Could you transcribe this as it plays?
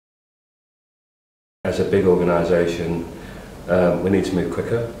As a big organisation, we need to move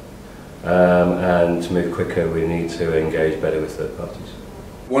quicker, and to move quicker we need to engage better with third parties.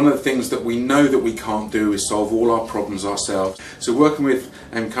 One of the things that we know that we can't do is solve all our problems ourselves. So working with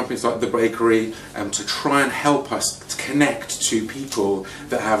companies like The Bakery to try and help us to connect to people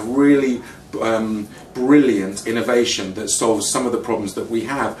that have really brilliant innovation that solves some of the problems that we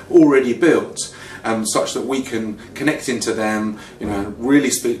have already built, such that we can connect into them,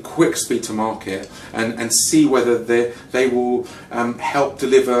 really quick speed to market, and see whether they will help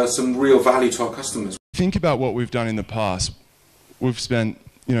deliver some real value to our customers. Think about what we've done in the past. We've spent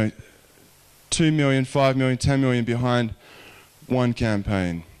 2 million, 5 million, 10 million behind one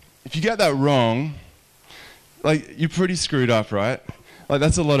campaign. If you get that wrong, you're pretty screwed up, right?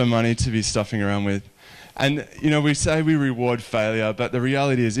 That's a lot of money to be stuffing around with. And we say we reward failure, but the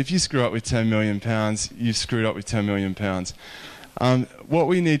reality is if you screw up with £10 million, you've screwed up with £10 million. What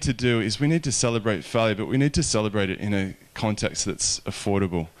we need to do is we need to celebrate failure, but we need to celebrate it in a context that's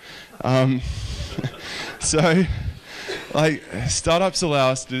affordable. So, startups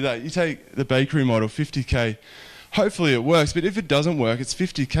allow us to do that. You take the bakery model, 50K. Hopefully it works, but if it doesn't work, it's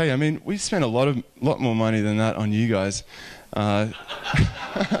 50K. I mean, we spent a lot more money than that on you guys. I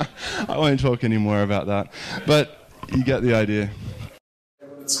won't talk any more about that, but you get the idea.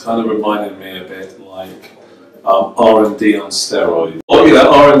 It's kind of reminded me a bit like R&D on steroids. Or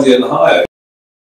R&D and higher.